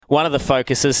one of the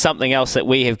focuses, something else that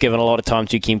we have given a lot of time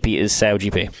to, Kempi, is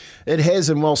SailGP. It has,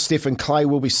 and while Stephen Clay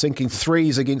will be sinking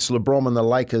threes against LeBron and the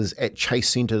Lakers at Chase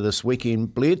Centre this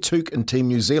weekend, Blair Tuke and Team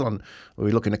New Zealand will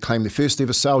be looking to claim their first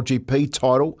ever SailGP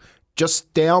title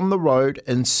just down the road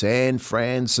in San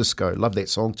Francisco. Love that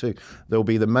song too. They'll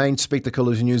be the main spectacle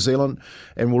of New Zealand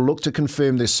and will look to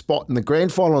confirm their spot in the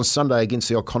grand final on Sunday against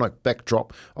the iconic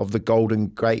backdrop of the Golden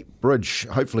Gate Bridge.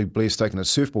 Hopefully Blair's taking a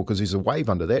surfboard because there's a wave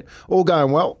under that. All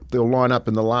going well, they'll line up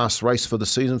in the last race for the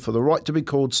season for the right to be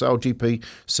called SailGP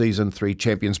Season 3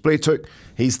 champions. Blair Tuke,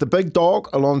 he's the big dog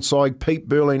alongside Pete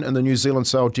Burling in the New Zealand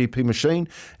SailGP machine,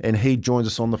 and he joins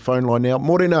us on the phone line now.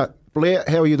 Morena, Blair,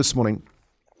 how are you this morning?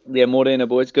 Yeah, morena,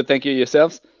 boys. Good, thank you.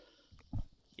 Yourselves?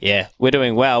 Yeah, we're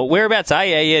doing well. Whereabouts are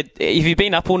you? Have you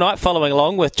been up all night following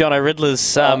along with Jono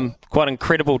Riddler's quite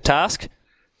incredible task?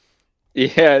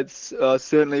 Yeah, it's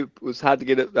certainly was hard to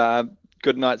get a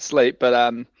good night's sleep, but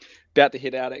about to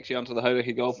head out actually onto the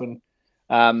Hauraki Golf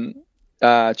and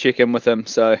check in with him.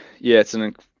 So, yeah, it's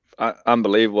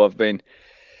unbelievable. I've been,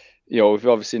 we've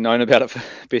obviously known about it for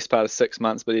the best part of 6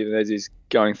 months, but even as he's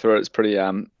going through it, it's pretty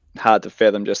hard to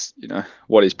fathom just,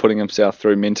 what he's putting himself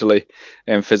through mentally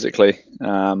and physically.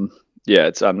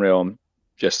 It's unreal. I'm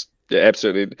just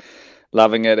absolutely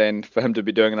loving it. And for him to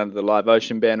be doing it under the Live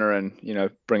Ocean banner and,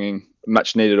 bringing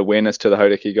much needed awareness to the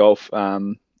Hauraki Golf,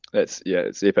 it's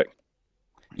epic.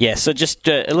 Yeah, so just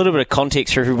a little bit of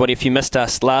context for everybody if you missed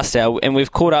us last hour, and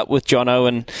we've caught up with Jono,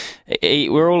 and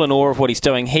we're all in awe of what he's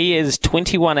doing. He is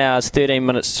 21 hours, 13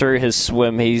 minutes through his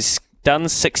swim. He's done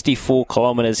 64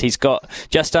 kilometres. He's got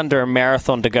just under a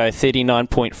marathon to go,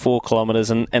 39.4 kilometres,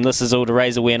 and this is all to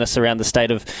raise awareness around the state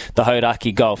of the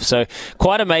Hauraki Golf. So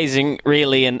quite amazing,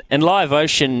 really. And Live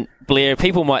Ocean, Blair,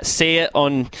 people might see it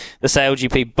on the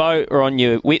SailGP boat or on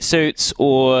your wetsuits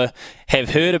or have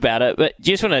heard about it, but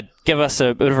do you just want to give us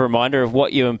a bit of a reminder of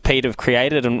what you and Pete have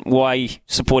created and why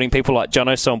supporting people like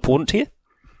Jono is so important to you?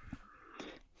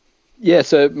 Yeah,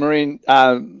 so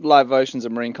Live Ocean's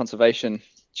a marine conservation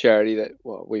charity that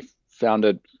we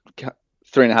founded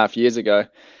 3.5 years ago,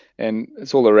 and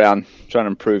it's all around trying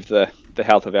to improve the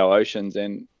health of our oceans.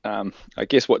 And I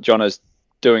guess what Jono's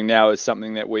doing now is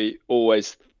something that we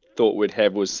always thought we'd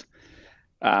have was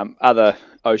other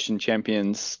ocean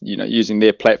champions, using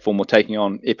their platform or taking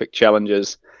on epic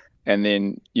challenges, and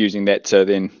then using that to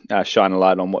then shine a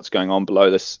light on what's going on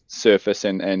below the surface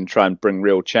and try and bring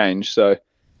real change. So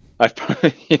I've probably,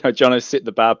 Jono's set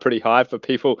the bar pretty high for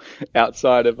people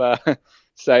outside of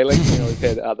sailing. We've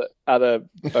had other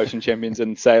ocean champions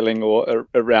in sailing or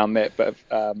around that, but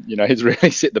he's really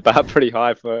set the bar pretty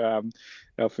high for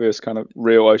our first kind of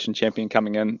real ocean champion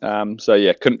coming in.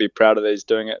 Couldn't be prouder that he's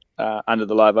doing it under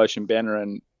the Live Ocean banner.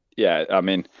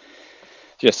 And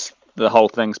just the whole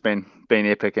thing's been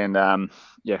epic. And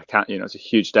it's a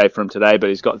huge day for him today, but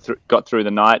he's got through the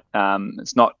night.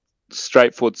 It's not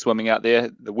straightforward swimming out there.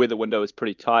 The weather window is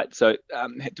pretty tight, so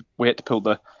we had to pull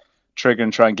the trigger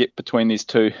and try and get between these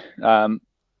two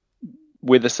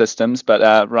weather systems.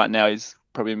 But right now he's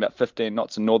probably about 15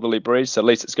 knots of northerly breeze, so at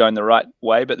least it's going the right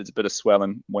way, but there's a bit of swell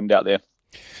and wind out there.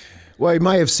 Well, he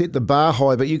may have set the bar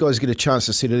high, but you guys get a chance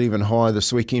to set it even higher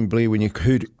this weekend, Blair, when you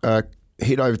could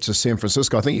head over to San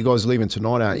Francisco. I think you guys are leaving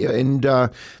tonight, aren't you? And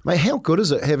mate, how good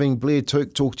is it having Blair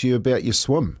Tuke talk to you about your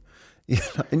swim?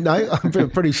 No, I'm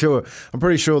pretty sure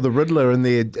the Riddler in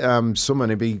there swimming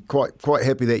would be quite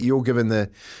happy that you're giving the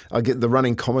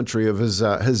running commentary of his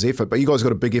effort. But you guys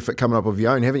got a big effort coming up of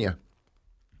your own, haven't you?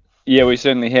 Yeah, we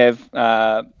certainly have.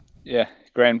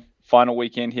 Grand final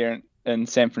weekend here in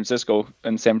San Francisco.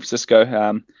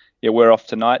 We're off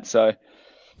tonight, so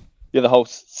the whole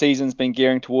season's been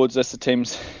gearing towards this. The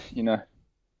team's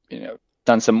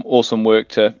done some awesome work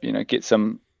to get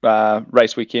some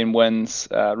race weekend wins,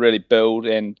 really build,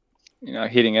 and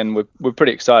heading in, we're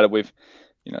pretty excited. We've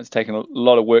it's taken a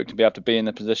lot of work to be able to be in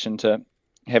the position to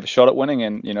have a shot at winning,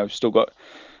 and we've still got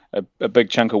a big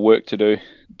chunk of work to do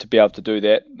to be able to do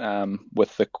that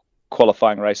with the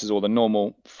qualifying races or the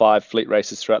normal 5 fleet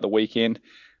races throughout the weekend,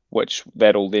 which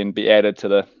that'll then be added to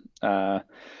the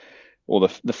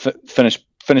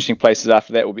finishing places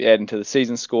after that will be added to the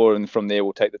season score, and from there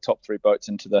we'll take the top 3 boats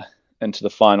into the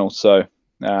final. So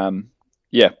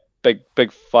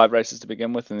big 5 races to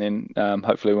begin with, and then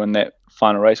hopefully win that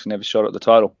final race and have a shot at the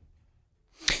title.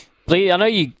 Lee, I know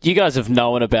you guys have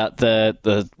known about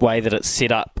the way that it's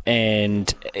set up,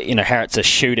 and how it's a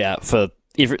shootout for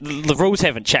the rules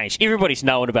haven't changed. Everybody's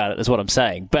known about it, is what I'm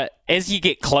saying. But as you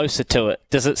get closer to it,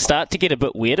 does it start to get a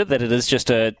bit weirder that it is just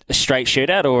a straight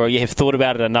shootout, or you have thought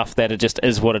about it enough that it just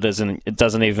is what it is and it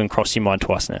doesn't even cross your mind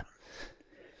twice now?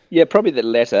 Yeah, probably the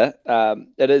latter.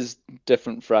 It is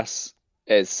different for us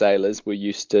as sailors, we're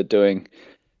used to doing.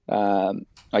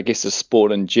 I guess the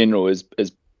sport in general is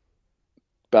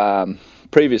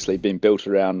previously been built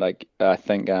around, like, I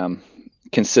think,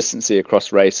 consistency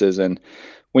across races. And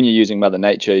when you're using Mother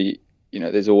Nature,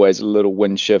 there's always little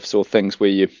wind shifts or things where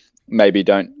you maybe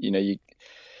don't, you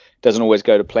doesn't always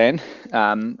go to plan.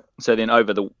 So then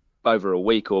over a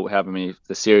week or however many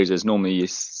the series is, normally you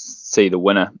see the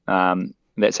winner.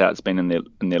 That's how it's been in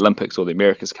the Olympics or the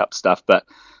America's Cup stuff. But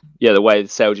yeah, the way the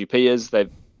SailGP is, the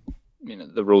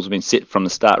rules have been set from the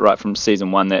start, right from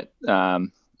season one, that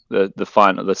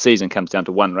the season comes down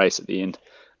to one race at the end.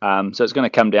 So it's going to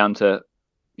come down to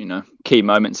key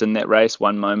moments in that race,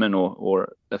 one moment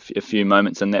or a few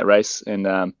moments in that race, and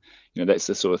that's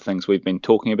the sort of things we've been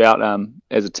talking about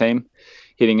as a team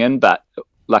heading in. But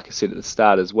like I said at the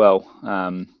start as well,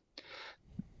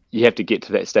 you have to get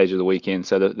to that stage of the weekend.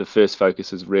 So the first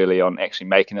focus is really on actually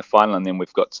making a final, and then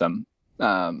we've got some,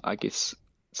 I guess,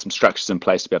 some structures in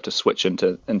place to be able to switch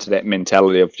into that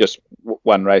mentality of just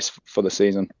one race for the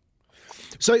season.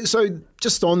 So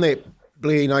just on that,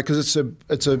 Blair, because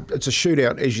it's a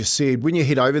shootout, as you said. When you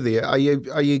head over there, are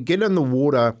you getting in the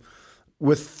water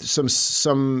with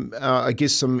some I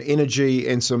guess some energy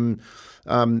and some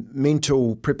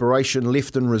mental preparation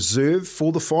left in reserve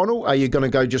for the final? Are you going to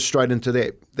go just straight into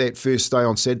that first day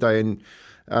on Saturday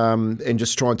and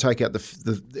just try and take out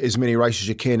the as many races as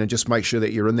you can and just make sure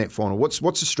that you're in that final? What's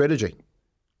the strategy?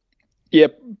 Yeah,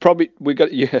 probably you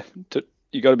got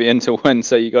to be in to win.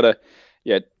 So you got to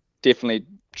definitely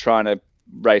trying to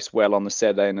race well on the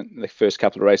Saturday and the first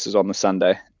couple of races on the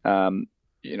Sunday.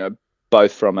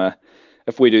 Both from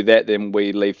if we do that, then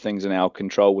we leave things in our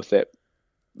control with that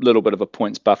little bit of a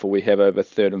points buffer we have over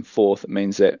third and fourth. It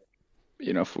means that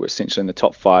if we're essentially in the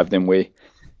top five, then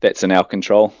that's in our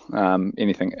control.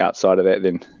 Anything outside of that,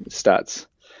 then it starts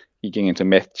getting into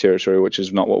math territory, which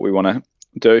is not what we want to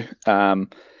do.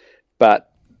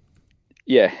 But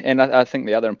yeah, and I think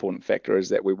the other important factor is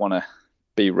that we want to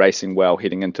be racing well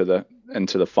heading into the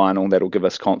final. That'll give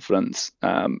us confidence,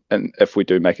 and if we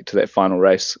do make it to that final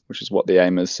race, which is what the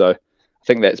aim is. So I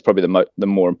think that's probably the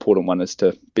more important one, is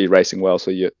to be racing well,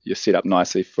 so you're set up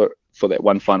nicely for that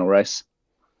one final race.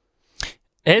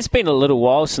 It has been a little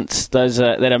while since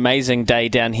that amazing day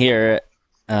down here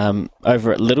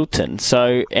over at Littleton.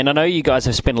 So, and I know you guys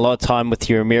have spent a lot of time with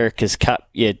your America's Cup,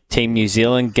 your Team New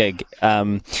Zealand gig.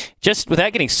 Just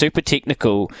without getting super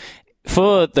technical,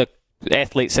 for the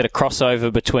athletes that are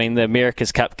crossover between the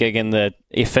America's Cup gig and the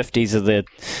F50s of the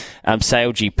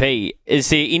SailGP, is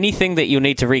there anything that you'll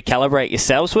need to recalibrate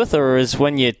yourselves with, or is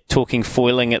when you're talking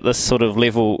foiling at this sort of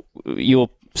level,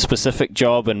 your specific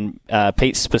job and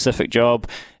Pete's specific job,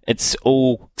 it's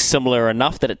all similar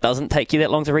enough that it doesn't take you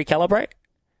that long to recalibrate?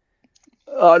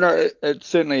 Oh no, it's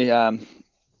certainly the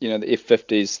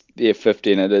F50s, the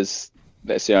F50, and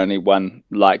that's the only one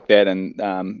like that,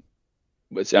 and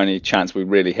it's the only chance we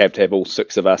really have to have all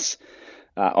six of us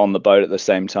on the boat at the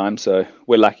same time. So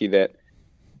we're lucky that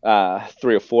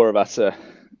 3 or 4 of us are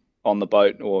on the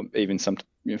boat, or even some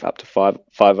up to five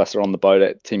of us are on the boat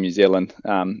at Team New Zealand.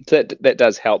 So that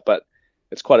does help, but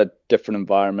it's quite a different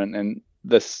environment. And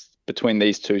between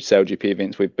these two SailGP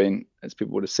events, we've been, as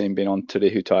people would have seen, been on Te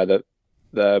Hutai,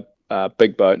 the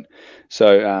big boat.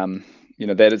 So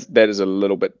that is a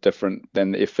little bit different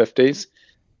than the F50s.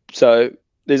 So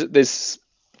there's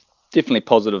definitely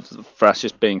positives for us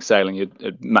just being sailing.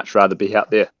 You'd much rather be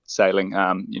out there sailing.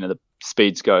 The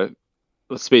speeds of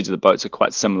the boats are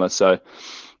quite similar. So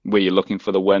where you're looking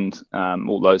for the wind,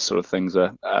 all those sort of things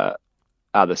are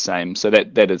the same. So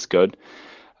that is good.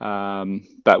 But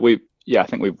I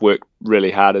think we've worked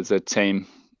really hard as a team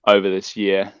over this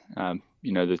year.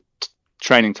 The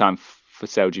training time for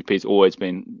SailGP has always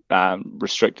been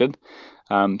restricted.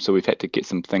 So we've had to get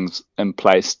some things in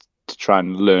place to try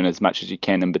and learn as much as you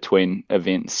can in between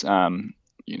events,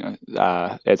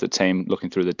 as a team,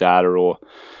 looking through the data, or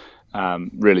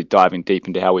really diving deep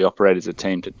into how we operate as a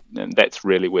team. And that's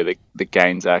really where the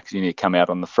gains are, because you need to come out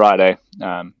on the Friday,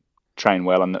 train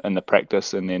well in the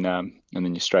practice, and then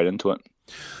you're straight into it.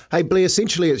 Hey, Blair,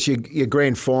 essentially it's your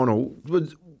grand final.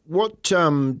 What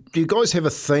do you guys have a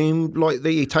theme like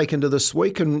that you take into this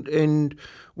week, and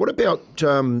what about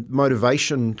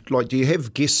motivation? Like, do you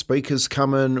have guest speakers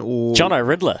come in, or Jono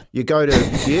Riddler? You go to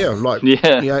is there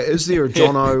a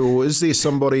Jono, or is there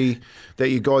somebody that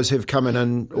you guys have coming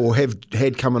in or have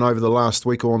had coming over the last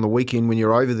week or on the weekend when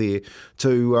you're over there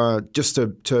to just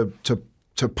to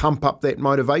pump up that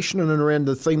motivation in and around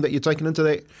the theme that you're taking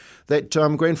into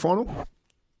that grand final?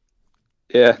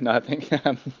 Yeah, no, I think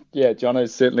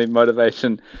Jono's certainly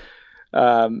motivation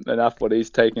enough what he's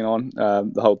taking on.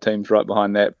 The whole team's right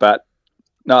behind that. But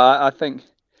No, I think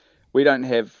we don't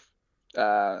have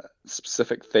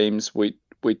specific themes we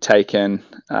take in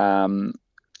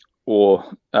or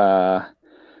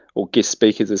guest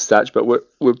speakers as such, but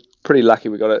we're pretty lucky.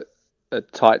 We got a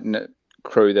tight knit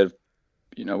crew that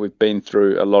we've been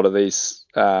through a lot of these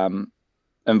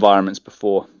environments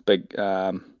before. Big,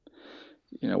 whether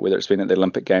it's been at the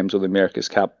Olympic Games or the America's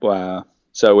Cup.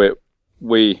 So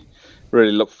we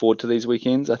really look forward to these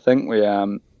weekends. I think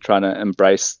we're trying to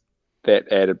embrace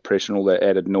that added pressure and all that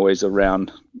added noise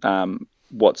around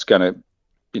what's going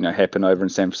to happen over in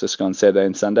San Francisco on Saturday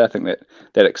and Sunday. I think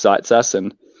that excites us,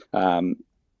 and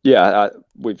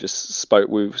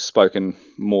we've spoken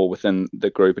more within the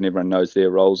group, and everyone knows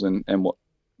their roles and what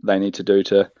they need to do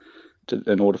to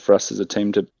in order for us as a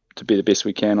team to be the best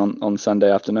we can on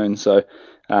Sunday afternoon. So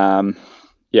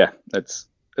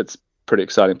it's pretty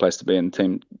exciting place to be in.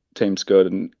 Team's good,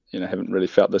 and haven't really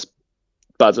felt this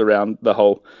buzz around the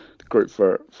whole group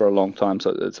for a long time,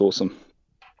 so it's awesome.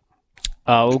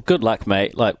 Oh, well, good luck,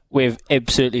 mate. Like, we've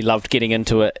absolutely loved getting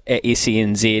into it at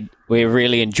SENZ. We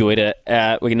really enjoyed it.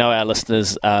 We know our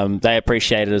listeners, they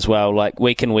appreciate it as well. Like,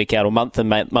 week in, week out, or month in,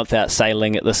 month out,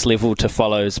 sailing at this level to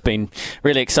follow has been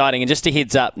really exciting. And just a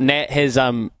heads up, Nat has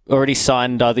already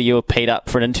signed either you or Pete up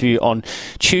for an interview on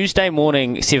Tuesday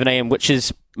morning, 7 a.m, which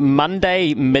is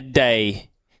Monday midday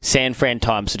San Fran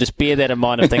time. So just bear that in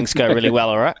mind if things go really well,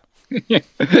 all right? Yeah,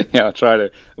 I'll try to.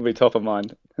 It'll be top of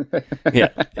mind. Yeah.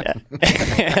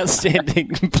 Outstanding.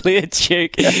 Blair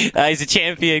Tuke. He's a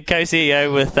champion,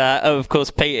 co-CEO with, of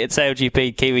course, Pete at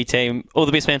SailGP, Kiwi team. All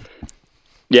the best, man.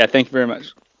 Yeah, thank you very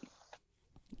much.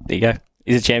 There you go.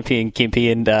 He's a champion,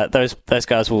 Kempy, and those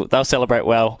guys they'll celebrate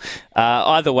well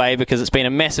either way, because it's been a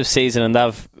massive season, and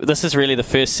this is really the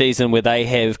first season where they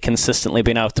have consistently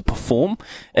been able to perform.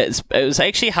 It was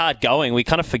actually hard going. We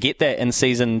kind of forget that in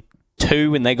season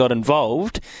 2 when they got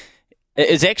involved.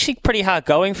 It's actually pretty hard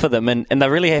going for them, and they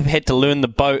really have had to learn the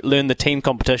boat, learn the team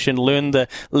competition, learn the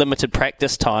limited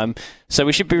practice time. So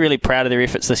we should be really proud of their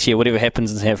efforts this year, whatever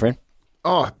happens in San Fran.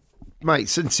 Oh, mate,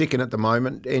 sitting second at the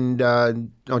moment, and I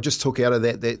just took out of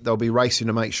that they'll be racing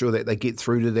to make sure that they get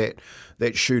through to that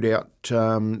shootout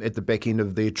at the back end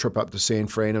of their trip up to San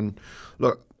Fran. And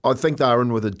look, I think they're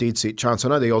in with a dead set chance. I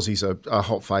know the Aussies are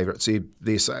hot favourites.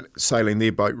 They're sailing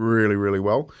their boat really, really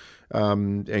well.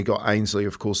 And got Ainsley,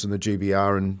 of course, in the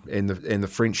GBR, and the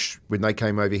French, when they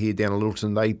came over here down to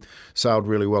Littleton, they sailed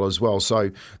really well as well. So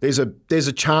there's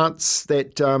a chance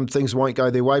that things won't go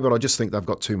their way, but I just think they've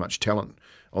got too much talent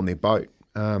on their boat.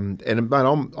 And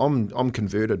mate, I'm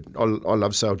converted. I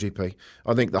love SailGP.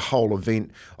 I think the whole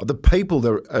event, the people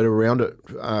that are around it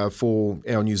for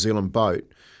our New Zealand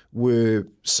boat were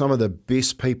some of the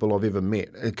best people I've ever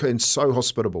met, and so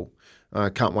hospitable.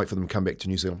 Can't wait for them to come back to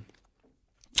New Zealand.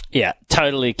 Yeah,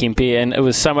 totally, Kempy, and it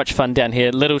was so much fun down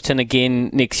here. Littleton again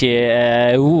next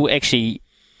year. Auckland.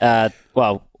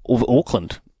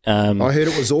 I heard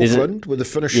it was Auckland with the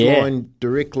finish line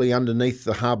directly underneath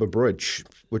the harbour bridge,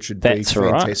 which would be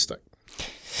fantastic.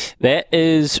 Right. That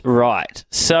is right.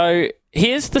 So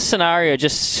here's the scenario,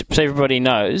 just so everybody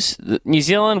knows. New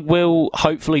Zealand will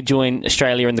hopefully join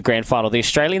Australia in the grand final. The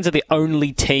Australians are the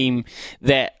only team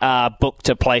that are booked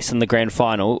to place in the grand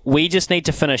final. We just need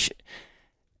to finish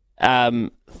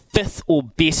 5th or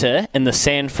better in the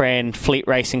San Fran fleet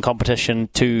racing competition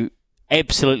to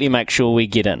absolutely make sure we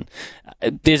get in.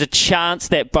 There's a chance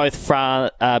that both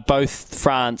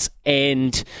France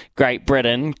and Great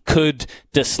Britain could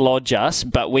dislodge us,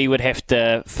 but we would have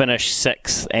to finish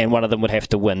 6th and one of them would have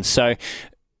to win. So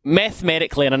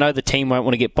mathematically, and I know the team won't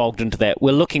want to get bogged into that,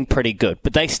 we're looking pretty good,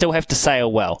 but they still have to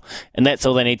sail well, and that's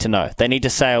all they need to know. They need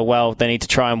to sail well, they need to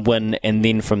try and win, and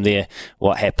then from there,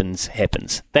 what happens.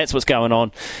 That's what's going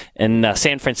on in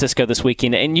San Francisco this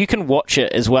weekend, and you can watch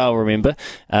it as well, remember.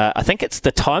 I think it's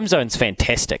the time zone's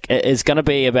fantastic. It is going to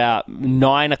be about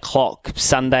 9 o'clock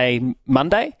Sunday,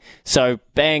 Monday, so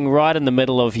bang, right in the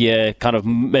middle of your kind of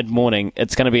mid-morning.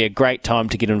 It's going to be a great time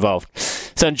to get involved.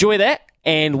 So enjoy that.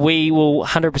 And we will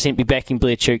 100% be backing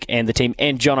Blair Tuke and the team,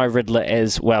 and Jono Riddler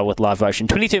as well with Live Ocean.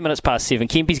 22 minutes past 7.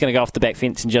 Kempy's going to go off the back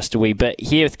fence in just a wee bit.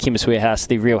 Here with Chemist Warehouse,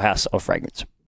 the real house of fragrance.